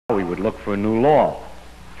We would look for a new law.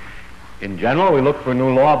 In general, we look for a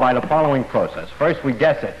new law by the following process. First, we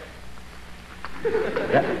guess it.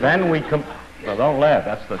 Then we well, don't laugh,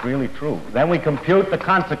 that's really true. Then we compute the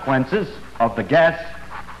consequences of the guess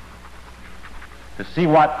to see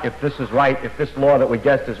what, if this is right, if this law that we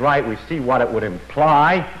guessed is right, we see what it would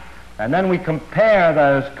imply, and then we compare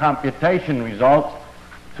those computation results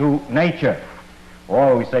to nature,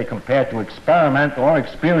 or we say compare to experiment or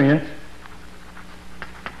experience.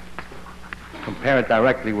 Compare it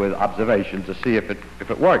directly with observation to see if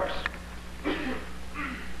it works.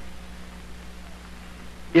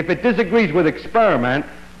 If it disagrees with experiment,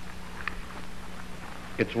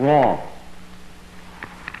 it's wrong.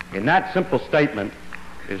 In that simple statement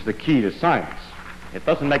is the key to science. It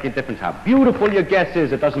doesn't make a difference how beautiful your guess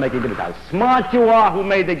is, it doesn't make a difference how smart you are who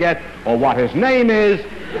made the guess, or what his name is.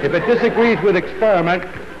 If it disagrees with experiment,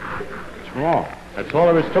 it's wrong. That's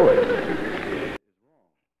all there is to it.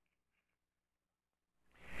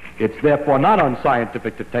 It's therefore not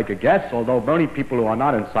unscientific to take a guess, although many people who are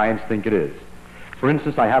not in science think it is. For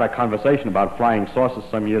instance, I had a conversation about flying saucers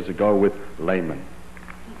some years ago with laymen.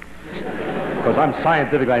 Because I'm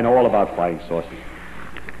scientific, I know all about flying saucers.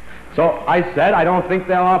 So I said, I don't think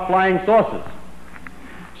there are flying saucers.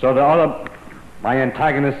 So my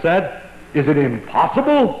antagonist said, is it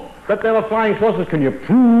impossible that there are flying saucers? Can you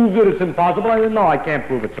prove that it's impossible? I said, no, I can't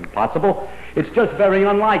prove it's impossible. It's just very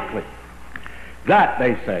unlikely. That,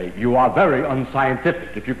 they say, you are very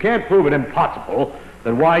unscientific. If you can't prove it impossible,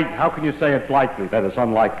 then how can you say it's likely, that it's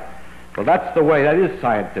unlikely? Well, that's the way, that is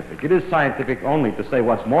scientific. It is scientific only to say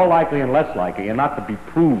what's more likely and less likely, and not to be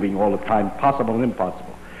proving all the time possible and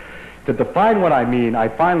impossible. To define what I mean, I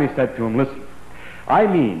finally said to him, listen, I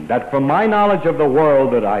mean that from my knowledge of the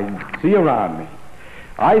world that I see around me,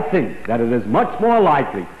 I think that it is much more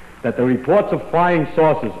likely that the reports of flying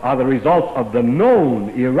saucers are the results of the known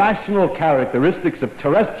irrational characteristics of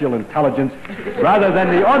terrestrial intelligence rather than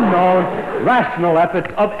the unknown rational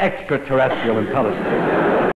efforts of extraterrestrial intelligence.